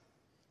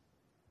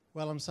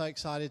Well, I'm so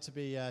excited to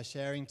be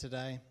sharing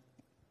today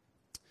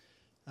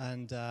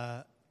and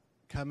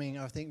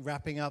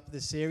wrapping up the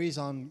series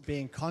on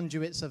being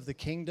conduits of the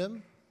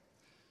kingdom.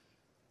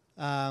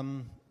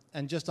 And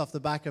just off the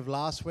back of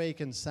last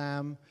week, and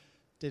Sam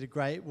did a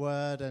great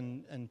word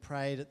and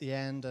prayed at the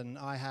end, and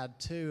I had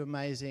two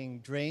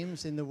amazing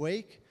dreams in the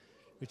week,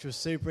 which was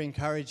super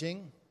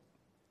encouraging.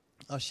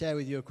 I'll share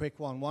with you a quick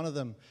one. One of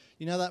them,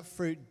 you know that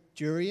fruit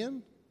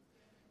durian?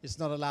 It's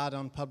not allowed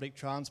on public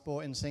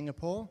transport in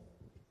Singapore.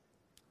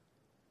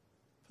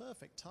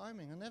 Perfect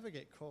timing. I never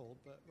get called,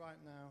 but right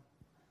now,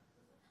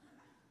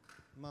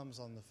 Mum's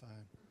on the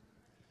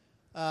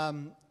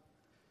phone.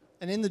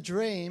 And in the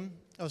dream,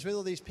 I was with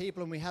all these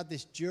people, and we had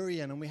this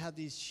durian, and we had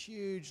these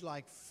huge,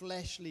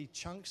 fleshly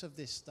chunks of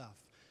this stuff.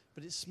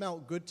 But it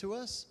smelled good to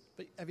us.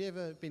 But have you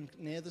ever been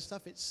near the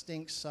stuff? It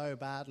stinks so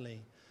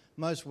badly.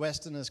 Most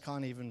Westerners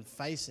can't even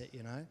face it,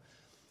 you know.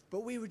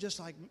 But we were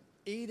just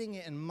eating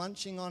it and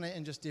munching on it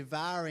and just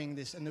devouring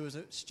this. And there was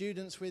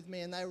students with me,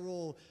 and they were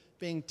all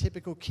being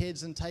typical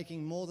kids and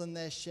taking more than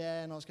their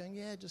share. And I was going,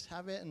 yeah, just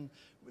have it. And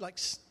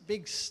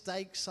big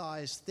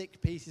steak-sized,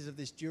 thick pieces of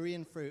this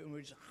durian fruit, and we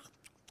were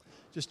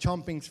just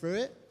chomping through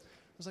it.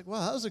 I was like,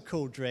 wow, that was a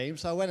cool dream.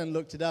 So I went and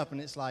looked it up, and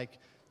it's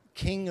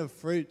King of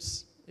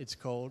Fruits, it's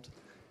called.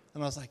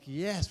 And I was like,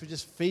 yes, we're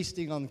just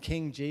feasting on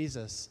King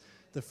Jesus,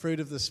 the fruit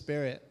of the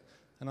Spirit.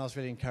 And I was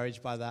really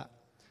encouraged by that.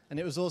 And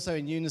it was also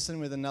in unison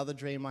with another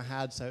dream I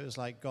had, so it was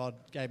like God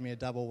gave me a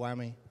double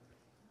whammy.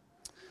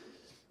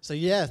 So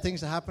yeah,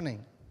 things are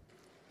happening.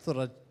 Thought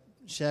I'd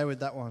share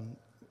that one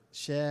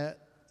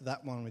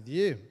with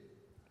you.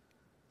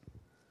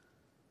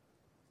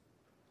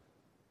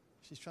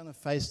 She's trying to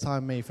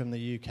FaceTime me from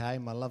the UK,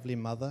 my lovely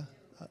mother.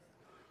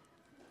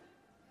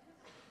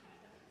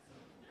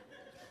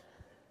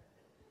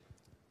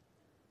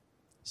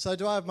 So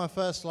do I have my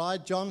first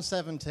slide? John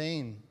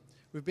 17.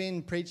 We've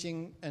been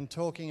preaching and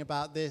talking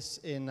about this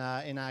in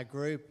our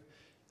group,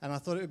 and I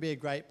thought it would be a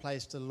great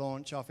place to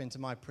launch off into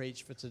my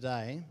preach for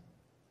today.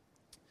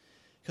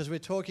 Because we're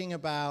talking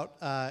about,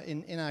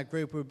 in our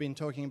group, we've been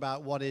talking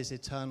about what is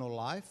eternal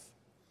life.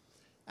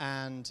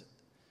 And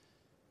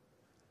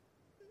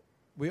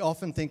we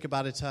often think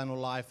about eternal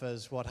life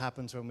as what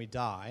happens when we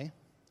die.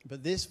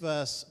 But this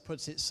verse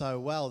puts it so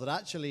well that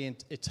actually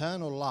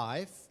eternal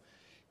life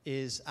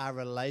is our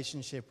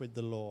relationship with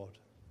the Lord.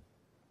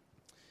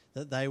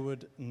 That they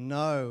would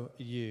know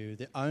you,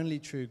 the only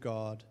true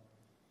God,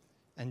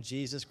 and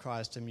Jesus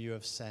Christ whom you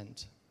have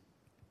sent.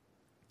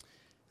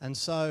 And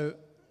so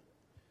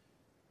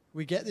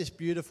we get this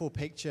beautiful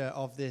picture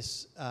of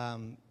this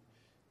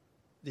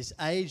this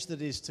age that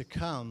is to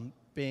come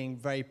being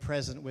very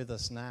present with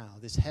us now,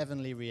 this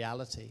heavenly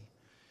reality.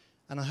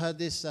 And I heard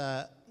this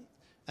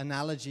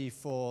analogy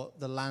for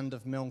the land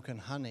of milk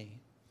and honey.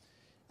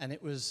 And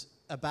it was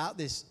about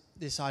this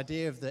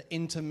idea of the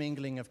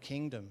intermingling of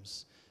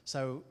kingdoms.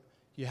 So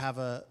you have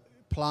a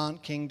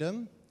plant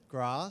kingdom,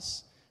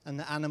 grass, and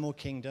the animal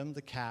kingdom,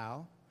 the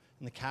cow.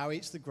 And the cow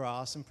eats the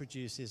grass and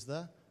produces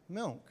the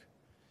milk.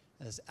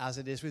 As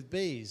it is with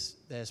bees.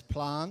 There's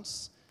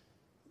plants,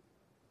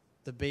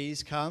 the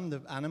bees come,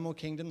 the animal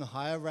kingdom, the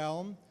higher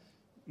realm,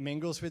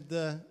 mingles with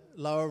the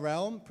lower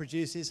realm,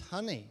 produces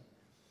honey.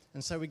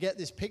 And so we get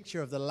this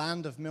picture of the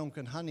land of milk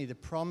and honey. The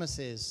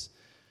promises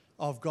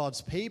of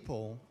God's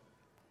people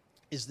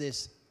is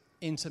this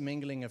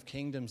intermingling of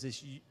kingdoms,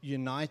 this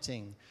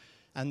uniting,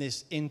 and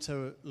this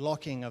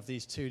interlocking of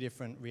these two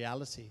different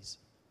realities.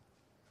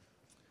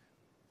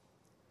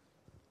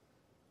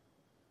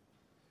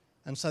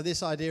 And so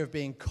this idea of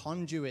being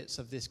conduits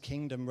of this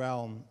kingdom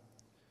realm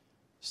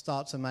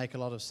starts to make a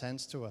lot of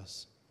sense to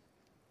us.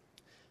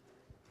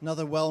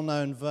 Another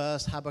well-known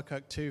verse,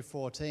 Habakkuk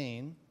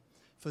 2:14,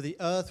 "For the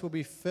earth will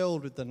be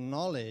filled with the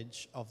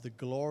knowledge of the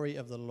glory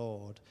of the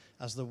Lord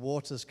as the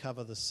waters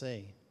cover the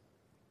sea."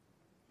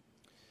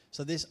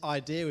 So this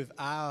idea of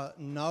our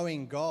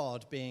knowing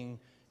God being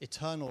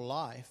eternal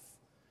life,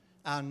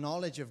 our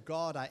knowledge of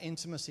God, our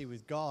intimacy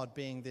with God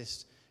being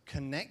this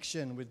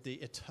connection with the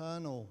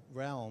eternal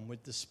realm,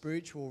 with the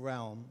spiritual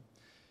realm.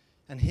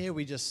 And here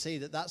we just see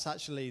that that's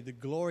actually the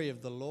glory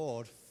of the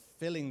Lord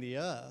filling the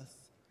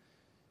earth,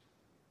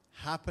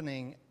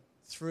 happening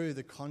through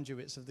the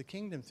conduits of the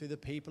kingdom, through the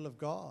people of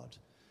God.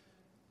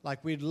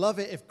 We'd love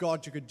it if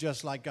God could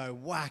just go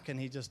whack and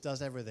he just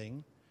does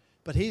everything.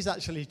 But he's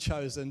actually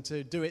chosen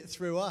to do it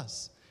through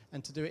us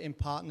and to do it in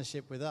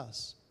partnership with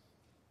us.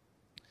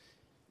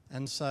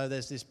 And so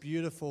there's this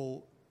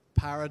beautiful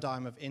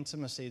paradigm of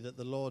intimacy that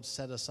the Lord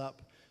set us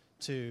up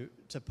to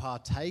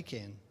partake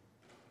in.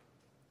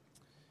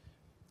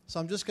 So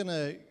I'm just going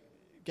to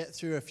get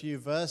through a few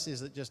verses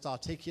that just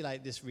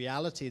articulate this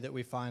reality that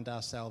we find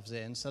ourselves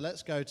in. So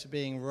let's go to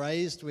being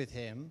raised with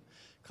him,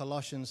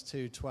 Colossians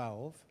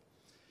 2:12.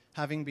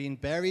 "Having been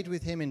buried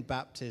with him in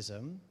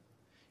baptism,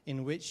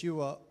 in which you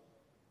were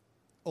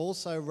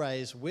also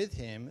raised with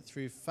him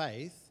through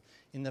faith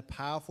in the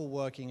powerful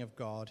working of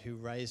God who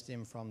raised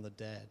him from the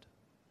dead."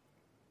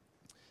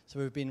 So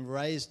we've been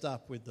raised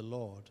up with the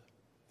Lord.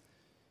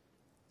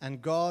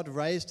 And God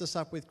raised us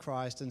up with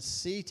Christ and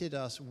seated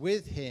us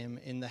with him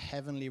in the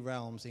heavenly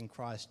realms in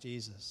Christ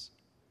Jesus.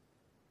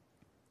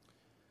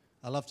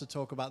 I love to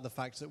talk about the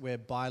fact that we're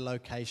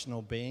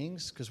bilocational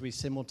beings because we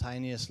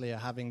simultaneously are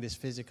having this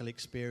physical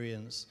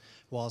experience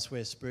whilst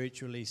we're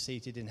spiritually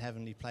seated in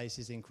heavenly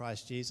places in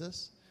Christ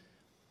Jesus.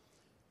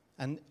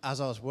 And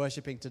as I was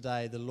worshiping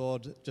today, the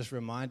Lord just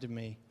reminded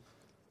me,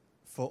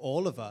 for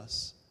all of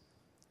us,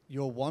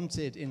 you're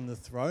wanted in the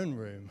throne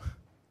room.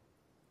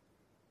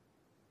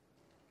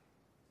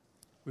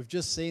 We've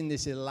just seen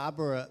this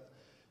elaborate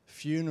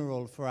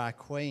funeral for our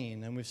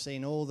queen, and we've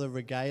seen all the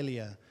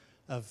regalia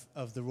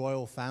of the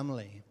royal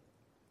family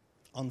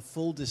on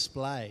full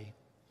display.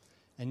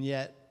 And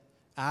yet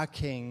our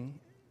King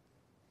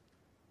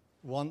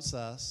wants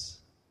us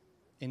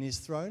in his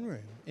throne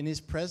room, in his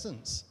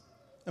presence.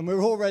 And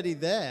we're already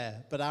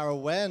there, but our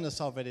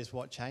awareness of it is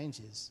what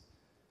changes.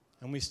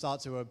 And we start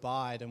to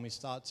abide and we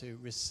start to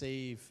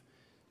receive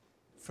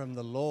from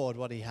the Lord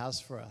what he has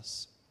for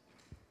us,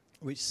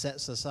 which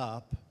sets us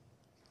up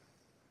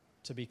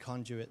to be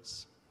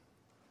conduits.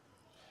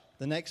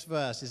 The next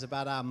verse is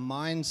about our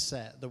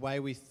mindset, the way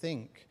we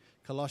think.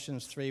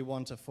 Colossians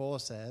 3:1-4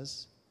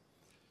 says,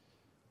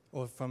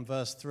 or from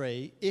verse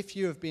 3, if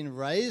you have been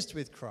raised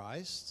with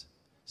Christ,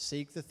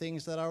 seek the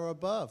things that are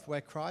above, where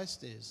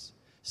Christ is,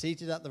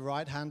 seated at the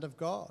right hand of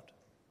God.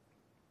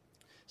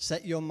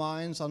 Set your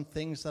minds on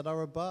things that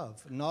are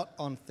above, not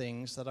on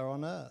things that are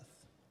on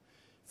earth.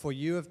 For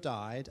you have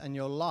died, and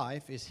your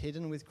life is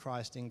hidden with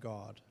Christ in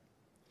God.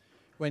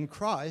 When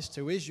Christ,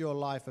 who is your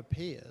life,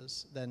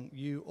 appears, then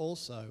you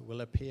also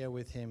will appear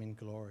with him in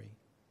glory.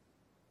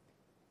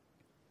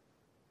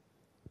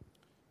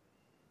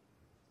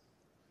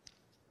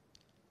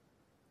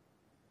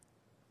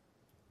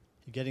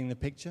 You getting the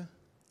picture?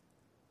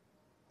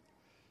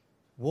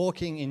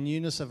 Walking in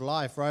newness of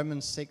life,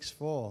 Romans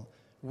 6:4.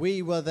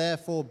 We were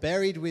therefore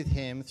buried with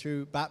him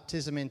through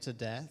baptism into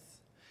death,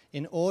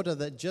 in order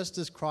that just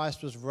as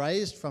Christ was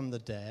raised from the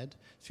dead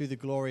through the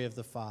glory of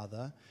the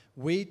Father,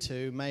 we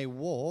too may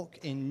walk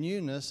in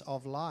newness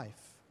of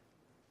life.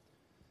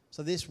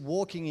 So this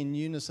walking in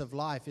newness of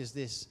life is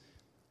this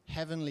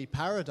heavenly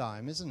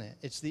paradigm, isn't it?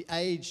 It's the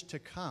age to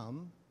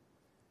come,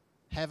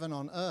 heaven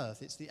on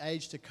earth. It's the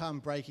age to come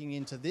breaking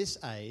into this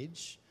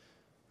age,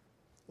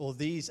 or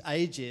these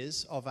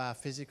ages of our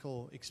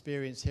physical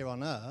experience here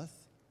on earth,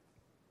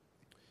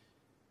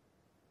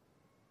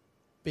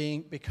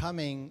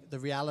 becoming the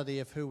reality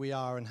of who we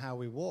are and how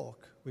we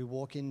walk. We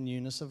walk in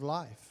newness of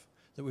life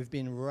that we've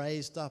been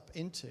raised up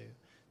into,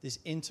 this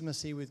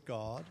intimacy with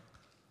God.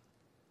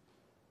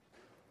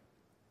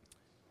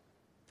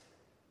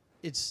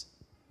 It's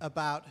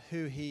about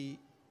who he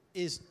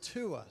is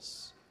to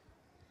us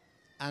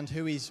and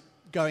who he's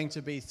going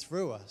to be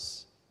through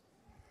us.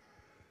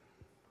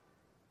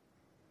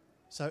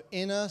 So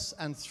in us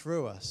and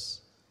through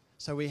us.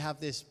 So we have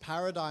this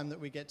paradigm that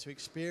we get to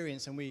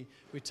experience, and we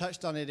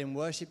touched on it in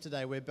worship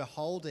today. We're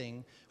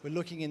beholding, we're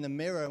looking in the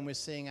mirror and we're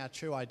seeing our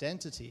true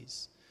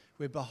identities.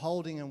 We're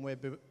beholding and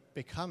we're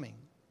becoming.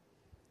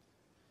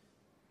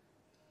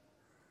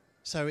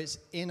 So it's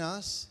in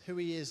us, who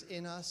he is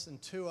in us,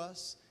 and to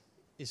us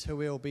is who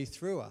he will be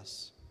through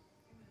us.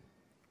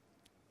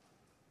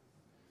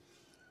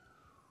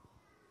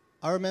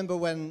 I remember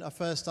when I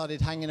first started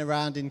hanging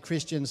around in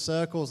Christian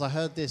circles, I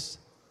heard this.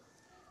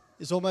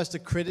 It's almost a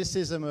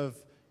criticism of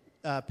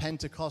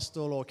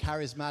Pentecostal or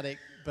charismatic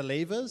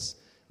believers.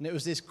 And it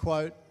was this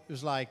quote. It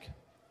was like,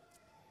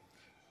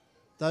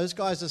 those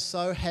guys are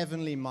so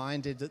heavenly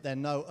minded that they're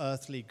no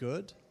earthly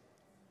good.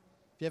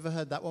 Have you ever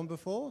heard that one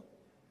before?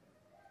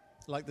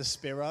 Like the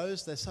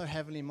Spiros, they're so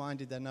heavenly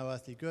minded they're no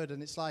earthly good.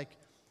 And it's like,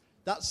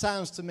 that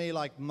sounds to me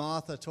like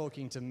Martha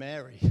talking to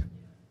Mary,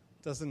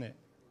 doesn't it?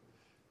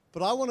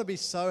 But I want to be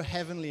so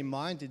heavenly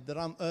minded that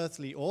I'm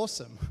earthly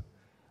awesome.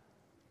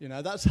 You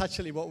know, that's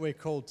actually what we're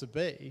called to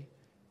be.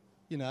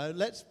 You know,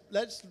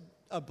 let's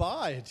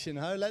abide, you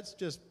know, let's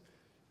just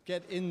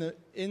get in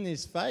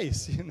his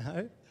face, you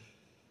know.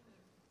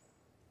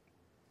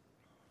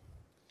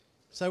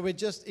 So we're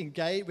just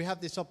engaged, we have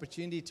this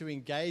opportunity to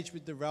engage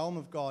with the realm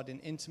of God in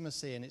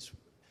intimacy, and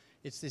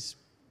it's this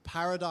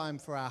paradigm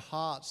for our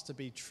hearts to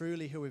be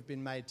truly who we've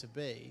been made to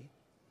be,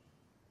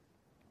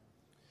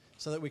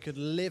 so that we could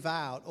live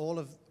out all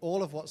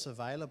of what's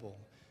available.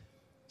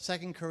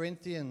 2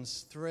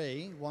 Corinthians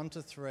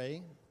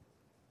 3:1-3,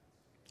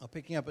 I'm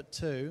picking up at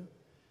 2.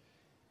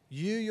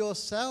 You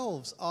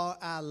yourselves are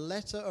our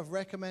letter of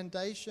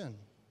recommendation,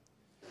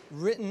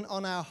 written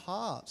on our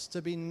hearts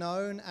to be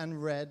known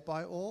and read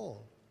by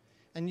all.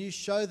 And you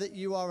show that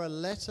you are a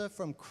letter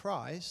from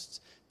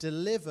Christ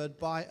delivered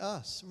by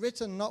us,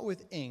 written not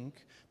with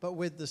ink, but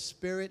with the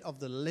Spirit of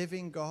the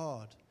living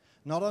God,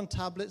 not on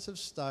tablets of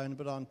stone,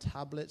 but on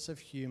tablets of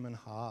human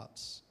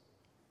hearts.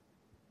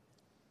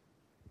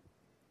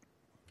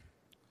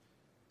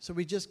 So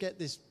we just get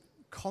this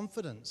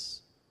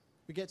confidence.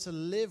 We get to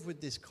live with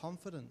this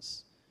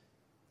confidence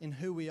in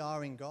who we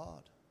are in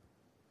God.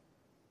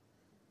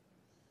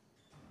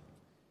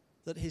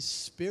 That his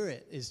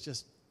Spirit is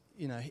just,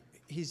 you know,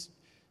 his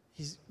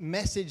his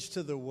message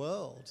to the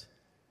world.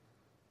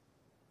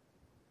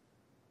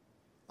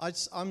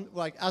 I'm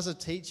like, as a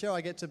teacher, I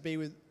get to be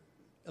with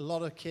a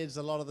lot of kids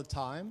a lot of the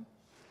time,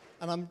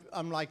 and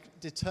I'm like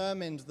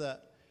determined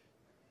that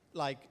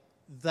like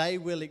they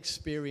will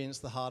experience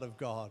the heart of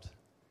God,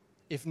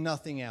 if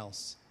nothing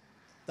else.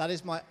 That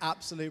is my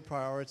absolute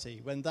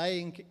priority. When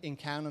they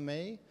encounter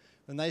me,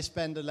 when they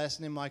spend a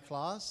lesson in my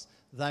class,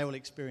 they will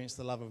experience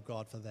the love of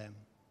God for them.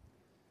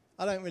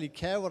 I don't really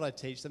care what I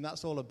teach them.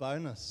 That's all a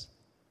bonus.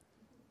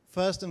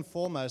 First and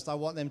foremost, I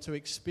want them to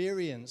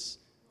experience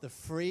the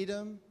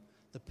freedom,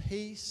 the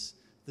peace,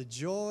 the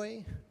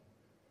joy,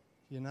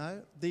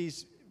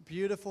 these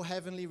beautiful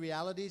heavenly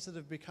realities that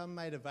have become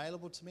made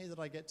available to me that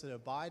I get to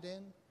abide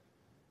in.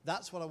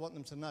 That's what I want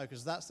them to know,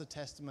 because that's the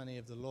testimony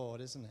of the Lord,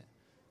 isn't it?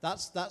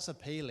 That's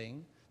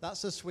appealing.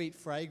 That's a sweet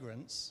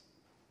fragrance.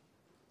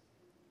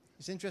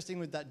 It's interesting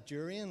with that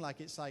durian,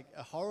 like it's like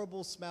a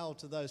horrible smell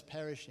to those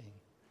perishing,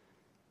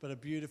 but a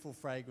beautiful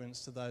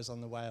fragrance to those on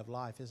the way of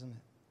life, isn't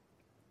it?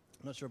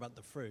 I'm not sure about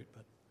the fruit,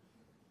 but...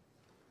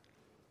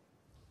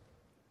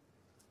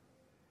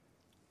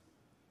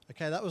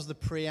 Okay, that was the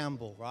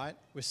preamble, right?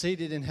 We're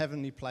seated in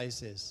heavenly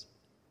places.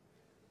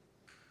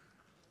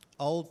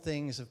 Old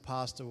things have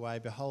passed away.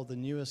 Behold, the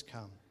new has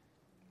come.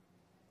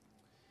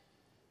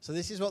 So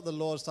this is what the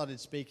Lord started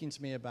speaking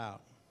to me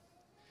about.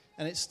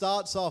 And it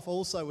starts off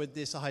also with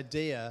this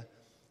idea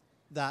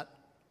that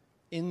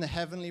in the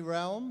heavenly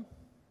realm,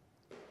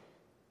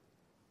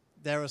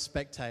 there are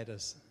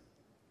spectators.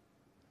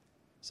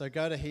 So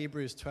go to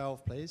Hebrews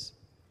 12, please.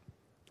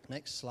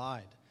 Next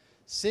slide.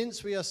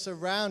 Since we are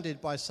surrounded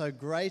by so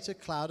great a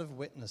cloud of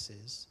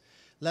witnesses,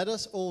 let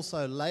us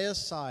also lay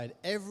aside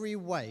every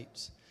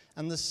weight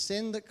and the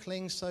sin that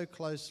clings so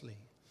closely,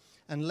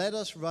 and let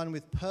us run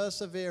with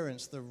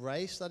perseverance the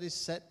race that is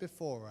set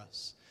before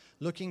us,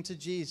 looking to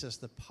Jesus,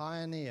 the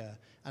pioneer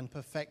and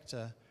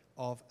perfecter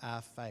of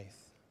our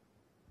faith.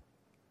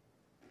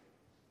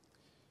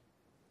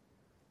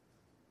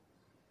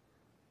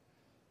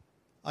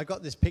 I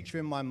got this picture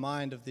in my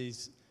mind of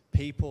these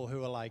people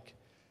who are like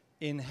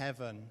in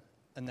heaven,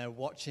 and they're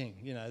watching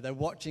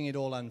it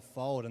all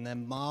unfold, and they're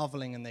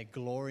marveling and they're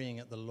glorying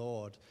at the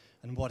Lord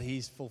and what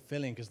he's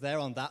fulfilling, because they're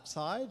on that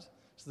side.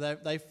 So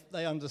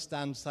they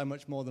understand so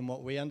much more than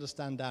what we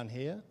understand down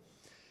here.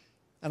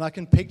 And I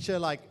can picture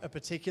like a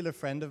particular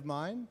friend of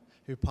mine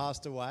who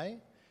passed away.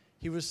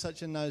 He was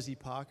such a nosy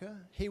Parker.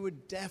 He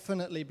would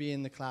definitely be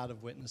in the cloud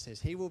of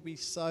witnesses. He will be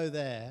so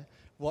there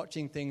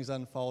watching things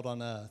unfold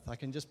on earth. I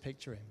can just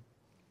picture him.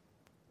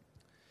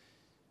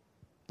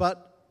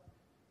 But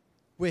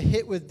we're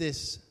hit with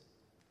this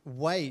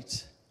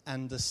weight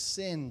and the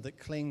sin that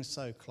clings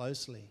so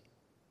closely.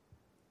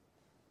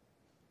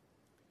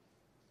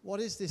 What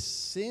is this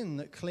sin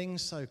that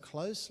clings so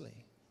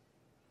closely?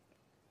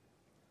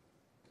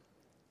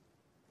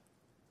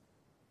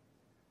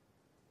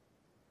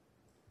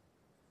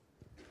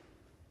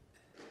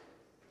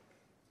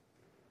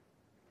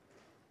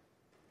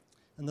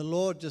 And the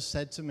Lord just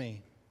said to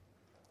me,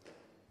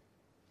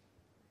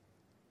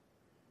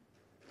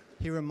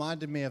 he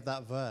reminded me of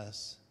that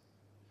verse.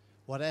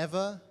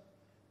 Whatever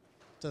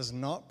does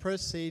not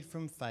proceed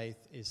from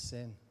faith is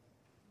sin.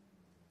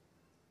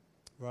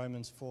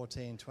 Romans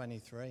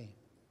 14:23.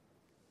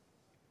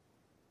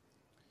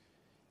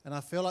 And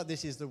I feel like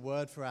this is the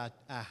word for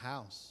our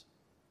house.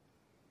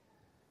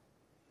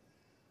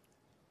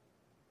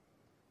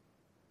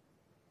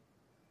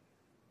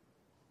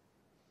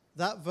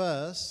 That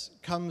verse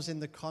comes in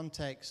the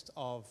context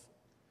of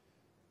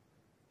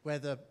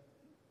whether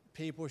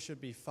people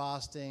should be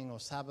fasting or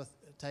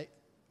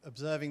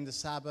observing the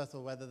Sabbath,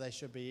 or whether they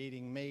should be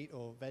eating meat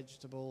or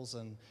vegetables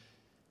and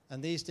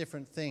these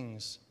different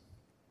things.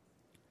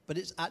 But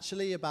it's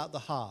actually about the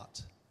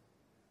heart.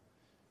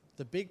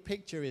 The big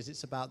picture is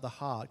it's about the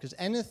heart, because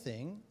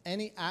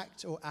any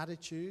act or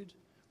attitude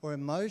or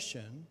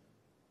emotion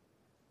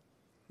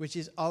which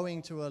is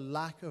owing to a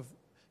lack of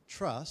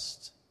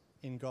trust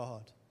in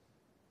God,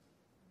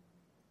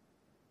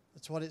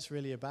 that's what it's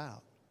really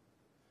about.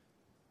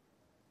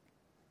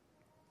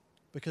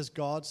 Because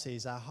God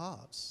sees our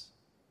hearts.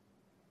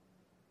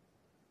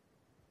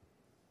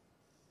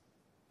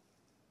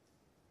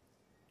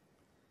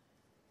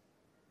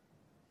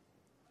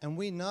 And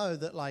we know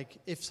that, like,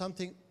 if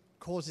something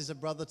causes a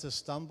brother to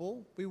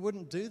stumble, we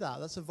wouldn't do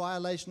that. That's a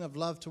violation of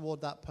love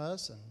toward that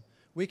person.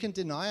 We can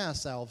deny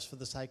ourselves for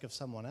the sake of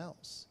someone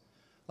else.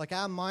 Like,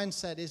 our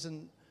mindset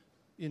isn't,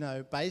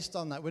 based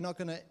on that. We're not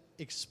going to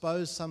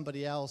expose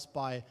somebody else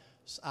by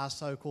our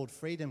so-called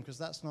freedom, because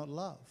that's not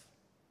love.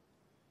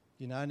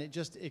 And it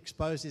just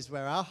exposes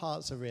where our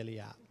hearts are really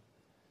at.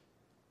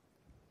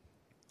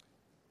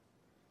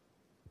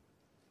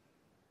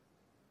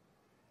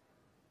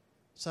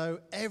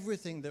 So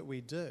everything that we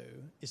do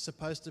is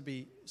supposed to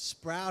be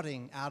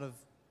sprouting out of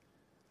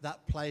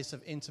that place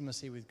of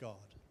intimacy with God.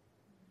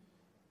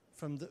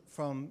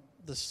 From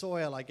the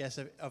soil, I guess,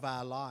 of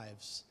our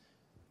lives.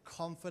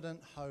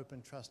 Confident hope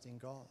and trust in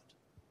God.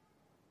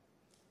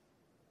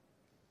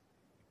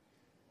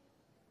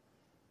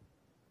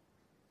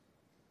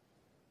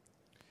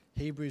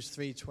 Hebrews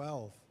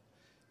 3:12.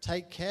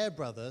 Take care,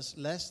 brothers,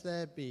 lest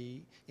there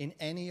be in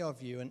any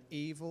of you an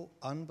evil,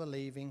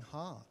 unbelieving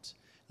heart,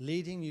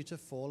 leading you to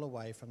fall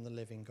away from the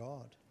living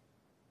God.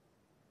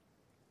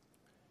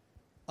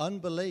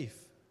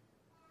 Unbelief.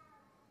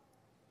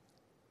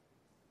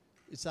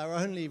 It's our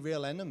only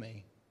real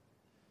enemy.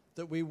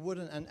 That we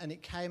wouldn't, and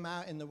it came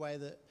out in the way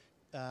that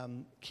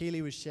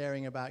Keely was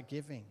sharing about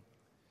giving.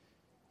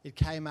 It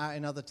came out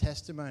in other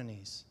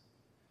testimonies.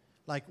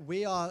 Like,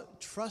 we are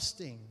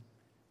trusting,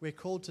 we're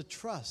called to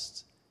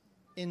trust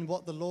in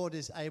what the Lord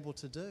is able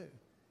to do.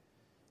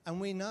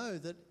 And we know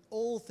that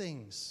all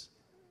things,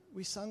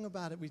 we sung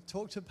about it, we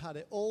talked about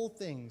it, all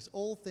things,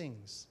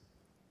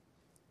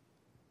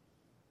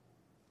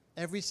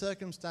 every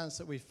circumstance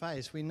that we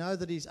face, we know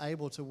that He's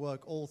able to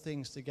work all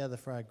things together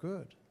for our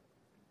good.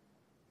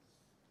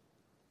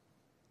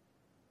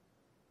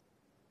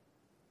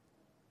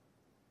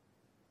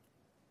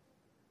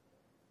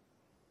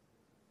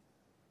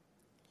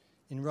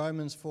 In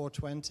Romans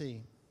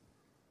 4:20,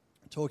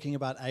 talking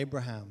about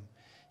Abraham,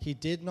 he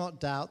did not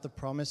doubt the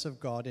promise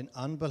of God in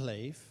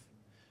unbelief,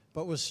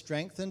 but was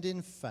strengthened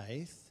in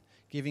faith,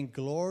 giving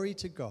glory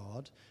to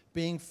God,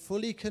 being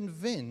fully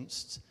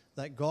convinced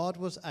that God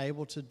was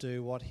able to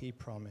do what He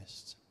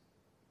promised.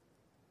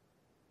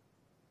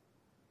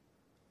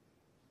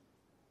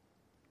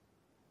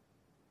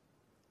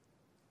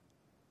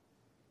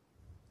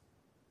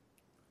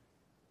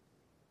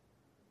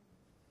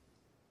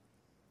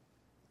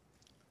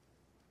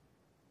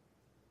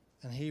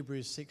 And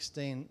Hebrews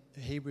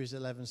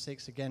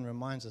 11:6 again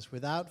reminds us,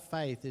 without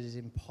faith it is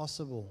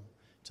impossible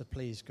to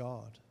please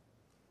God.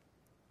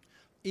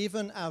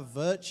 Even our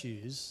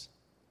virtues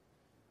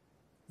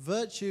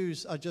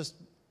are just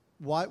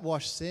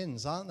whitewashed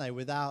sins, aren't they?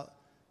 Without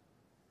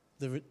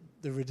the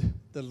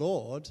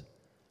Lord,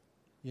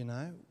 you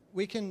know.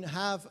 We can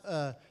have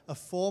a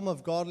form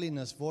of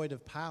godliness void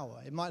of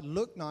power. It might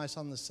look nice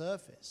on the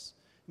surface.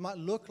 It might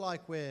look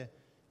like we're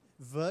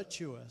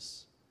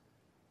virtuous.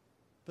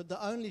 But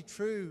the only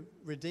true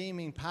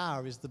redeeming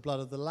power is the blood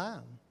of the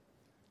Lamb.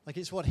 Like,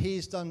 it's what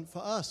He's done for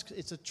us.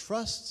 It's a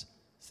trust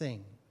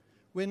thing.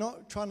 We're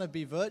not trying to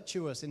be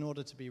virtuous in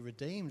order to be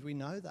redeemed. We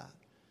know that.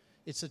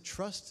 It's a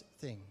trust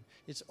thing.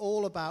 It's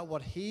all about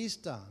what He's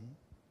done,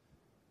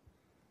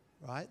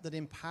 right, that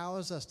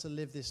empowers us to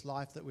live this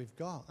life that we've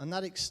got. And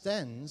that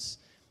extends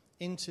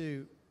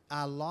into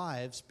our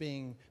lives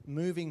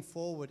moving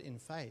forward in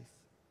faith.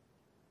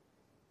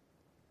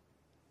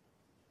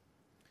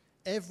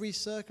 Every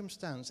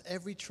circumstance,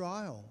 every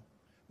trial,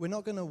 we're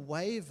not going to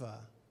waver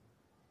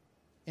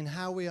in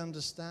how we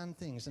understand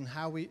things and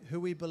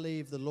who we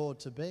believe the Lord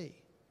to be.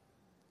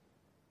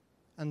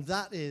 And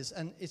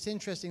it's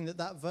interesting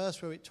that verse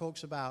where it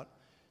talks about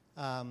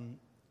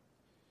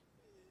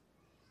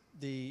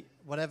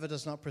whatever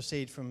does not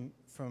proceed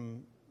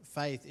from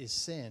faith is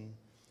sin, and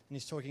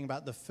he's talking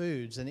about the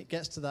foods, and it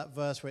gets to that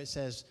verse where it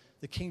says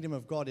the kingdom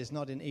of God is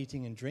not in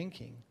eating and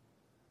drinking,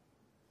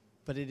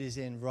 but it is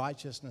in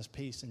righteousness,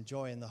 peace, and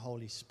joy in the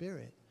Holy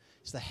Spirit.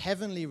 It's the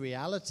heavenly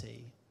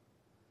reality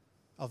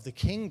of the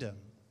kingdom,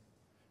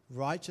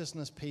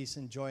 righteousness, peace,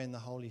 and joy in the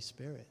Holy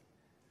Spirit.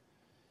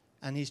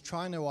 And he's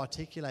trying to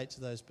articulate to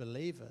those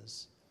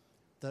believers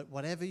that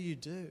whatever you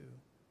do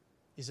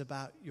is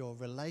about your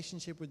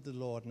relationship with the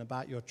Lord and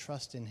about your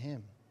trust in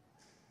Him.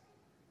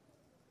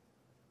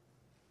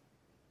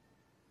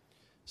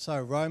 So,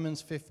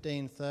 Romans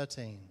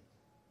 15:13.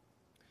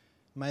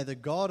 May the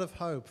God of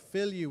hope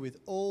fill you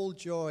with all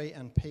joy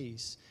and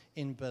peace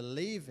in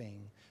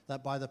believing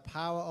that by the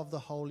power of the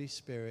Holy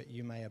Spirit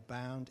you may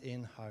abound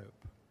in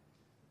hope.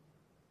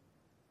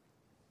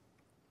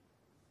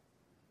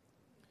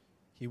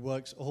 He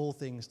works all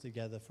things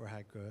together for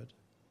our good.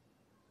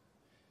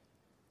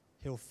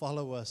 He'll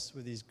follow us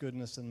with His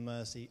goodness and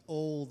mercy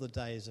all the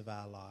days of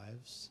our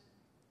lives.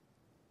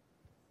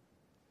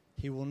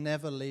 He will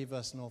never leave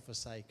us nor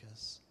forsake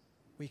us.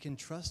 We can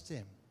trust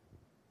Him.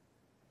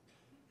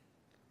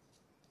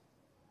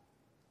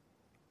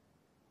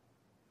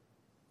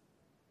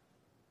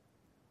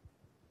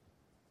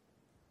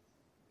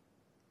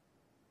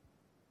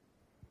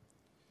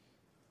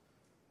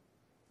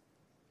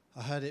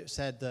 I heard it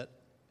said that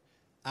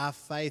our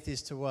faith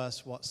is to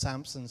us what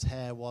Samson's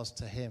hair was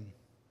to him.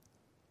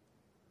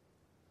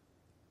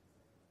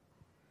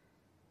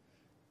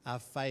 Our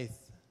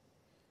faith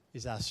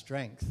is our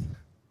strength.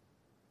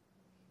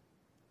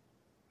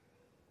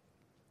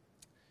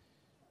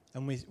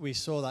 And we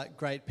saw that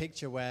great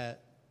picture where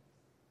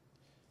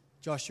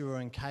Joshua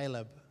and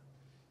Caleb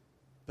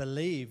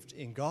believed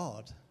in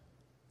God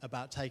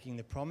about taking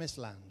the promised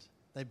land.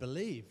 They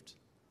believed.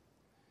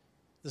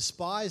 The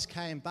spies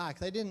came back.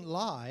 They didn't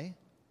lie.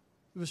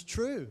 It was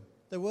true.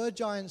 There were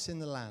giants in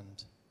the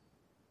land.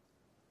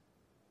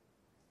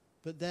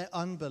 But their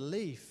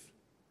unbelief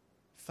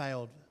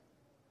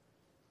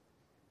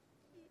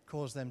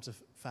caused them to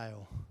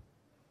fail.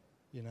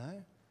 You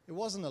know? It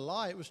wasn't a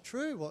lie. It was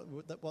true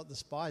what the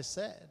spies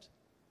said.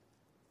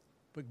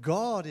 But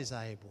God is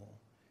able.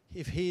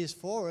 If He is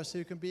for us,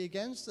 who can be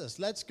against us?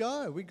 Let's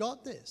go. We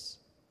got this.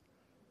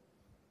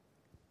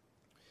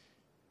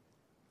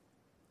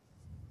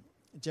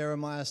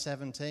 Jeremiah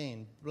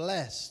 17,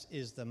 blessed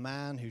is the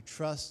man who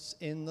trusts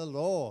in the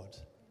Lord.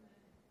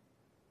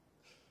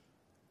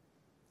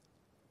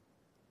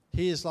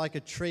 He is like a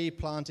tree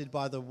planted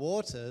by the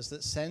waters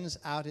that sends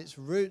out its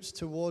roots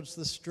towards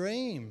the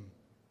stream.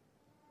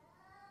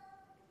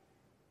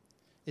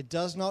 It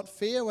does not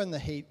fear when the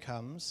heat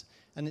comes,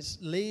 and its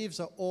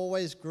leaves are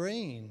always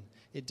green.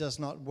 It does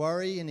not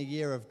worry in a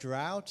year of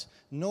drought,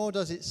 nor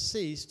does it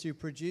cease to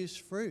produce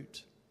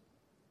fruit.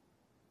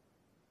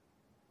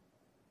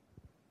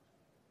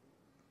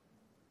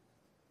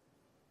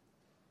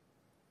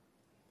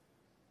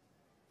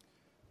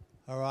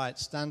 All right,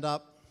 stand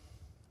up.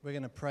 We're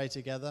going to pray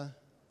together.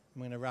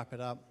 I'm going to wrap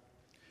it up.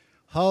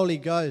 Holy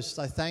Ghost,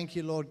 I thank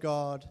you, Lord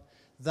God,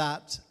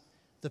 that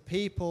the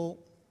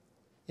people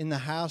in the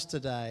house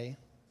today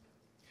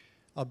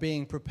are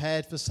being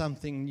prepared for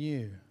something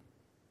new.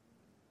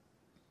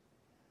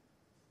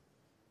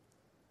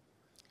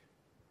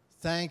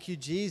 Thank you,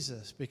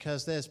 Jesus,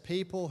 because there's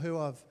people who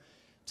have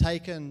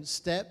taken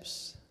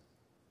steps,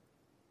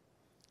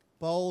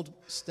 bold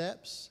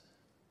steps,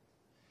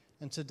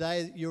 and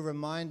today you're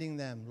reminding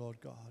them,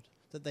 Lord God,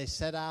 that they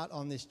set out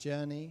on this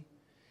journey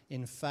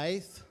in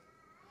faith,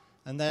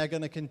 and they are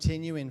going to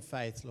continue in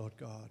faith, Lord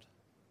God.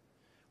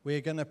 We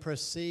are going to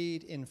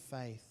proceed in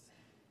faith.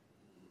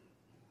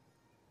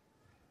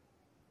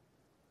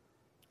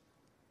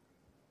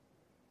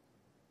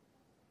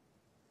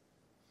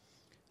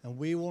 And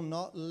we will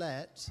not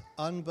let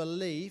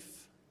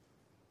unbelief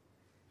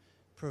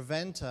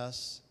prevent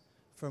us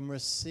from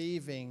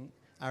receiving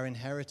our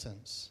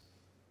inheritance.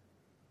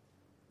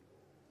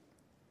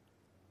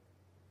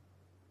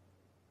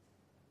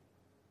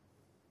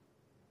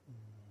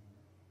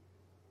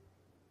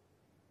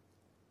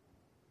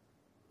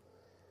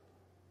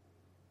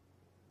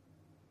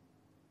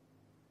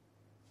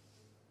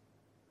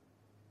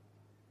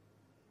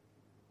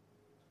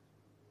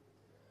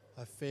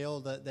 I feel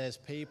that there's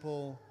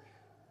people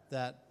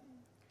that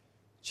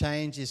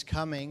change is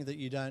coming that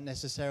you don't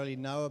necessarily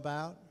know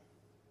about.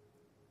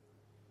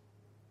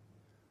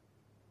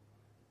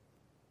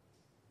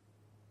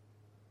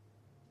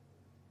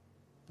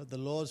 But the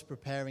Lord's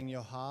preparing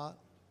your heart.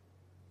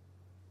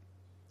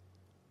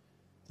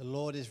 The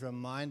Lord is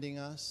reminding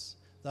us,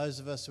 those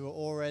of us who are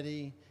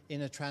already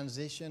in a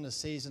transition, a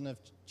season of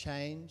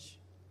change,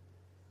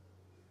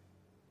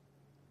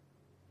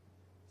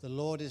 the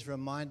Lord is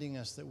reminding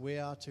us that we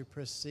are to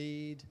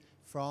proceed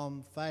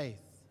from faith.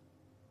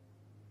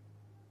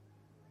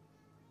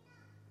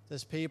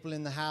 There's people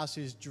in the house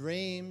whose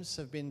dreams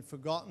have been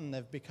forgotten,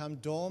 they've become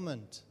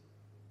dormant.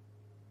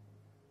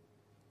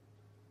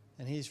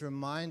 And He's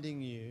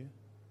reminding you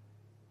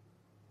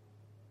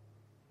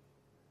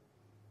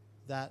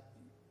that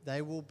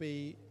they will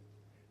be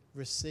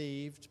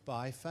received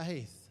by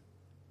faith.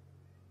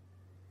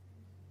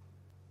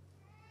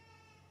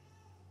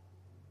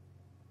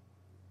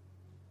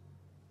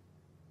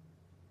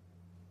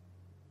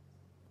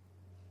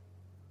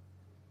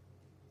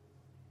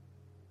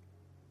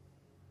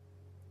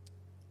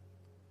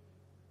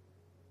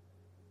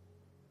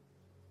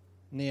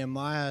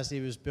 Nehemiah, as he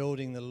was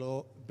building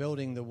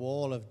the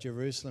wall of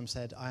Jerusalem,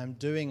 said, I am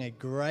doing a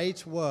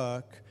great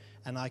work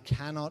and I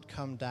cannot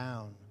come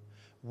down.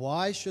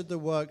 Why should the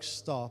work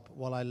stop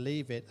while I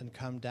leave it and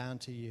come down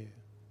to you?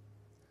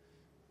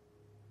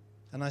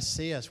 And I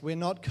see us. We're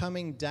not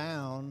coming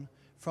down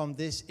from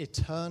this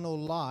eternal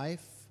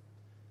life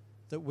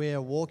that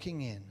we're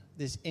walking in,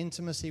 this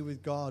intimacy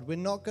with God. We're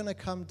not going to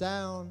come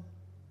down.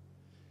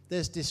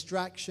 There's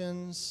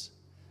distractions.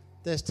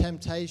 There's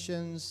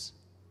temptations.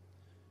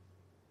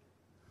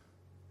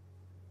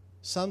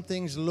 Some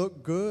things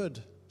look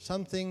good.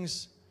 Some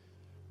things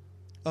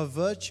are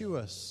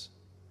virtuous.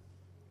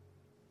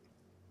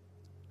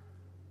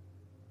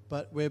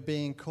 But we're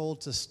being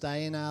called to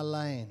stay in our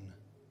lane.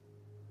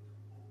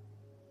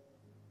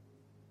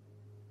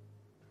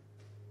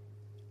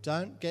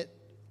 Don't get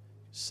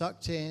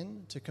sucked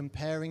in to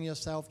comparing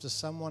yourself to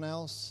someone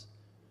else,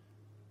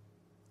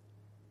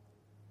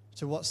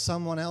 to what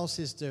someone else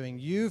is doing.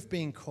 You've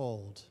been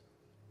called.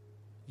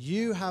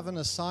 You have an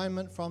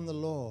assignment from the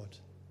Lord.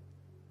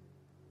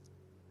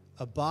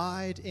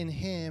 Abide in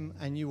Him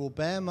and you will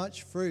bear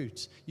much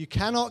fruit. You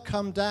cannot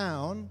come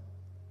down,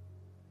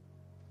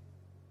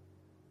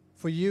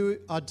 for you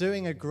are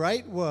doing a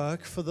great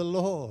work for the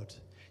Lord.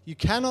 You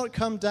cannot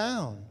come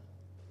down.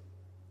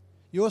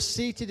 You're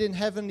seated in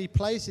heavenly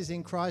places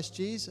in Christ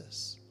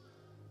Jesus.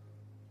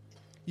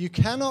 You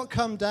cannot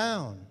come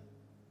down.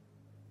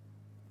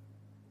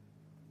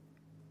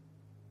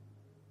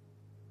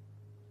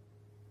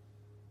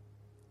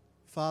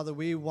 Father,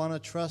 we want to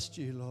trust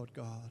you, Lord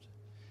God.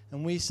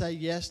 And we say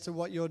yes to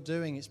what you're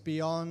doing. It's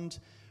beyond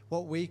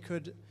what we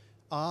could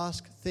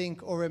ask,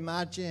 think, or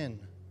imagine.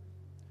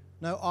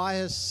 No eye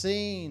has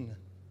seen,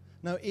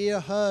 no ear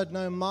heard,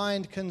 no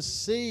mind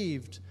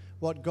conceived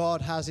what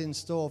God has in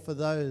store for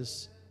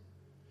those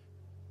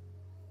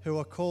who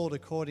are called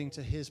according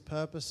to His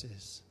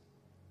purposes.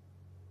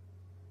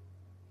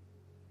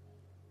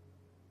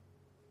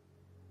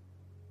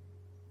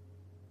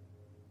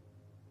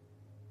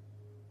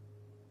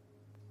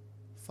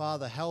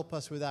 Father, help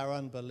us with our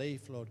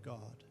unbelief, Lord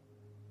God.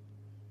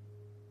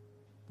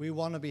 We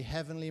want to be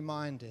heavenly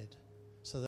minded.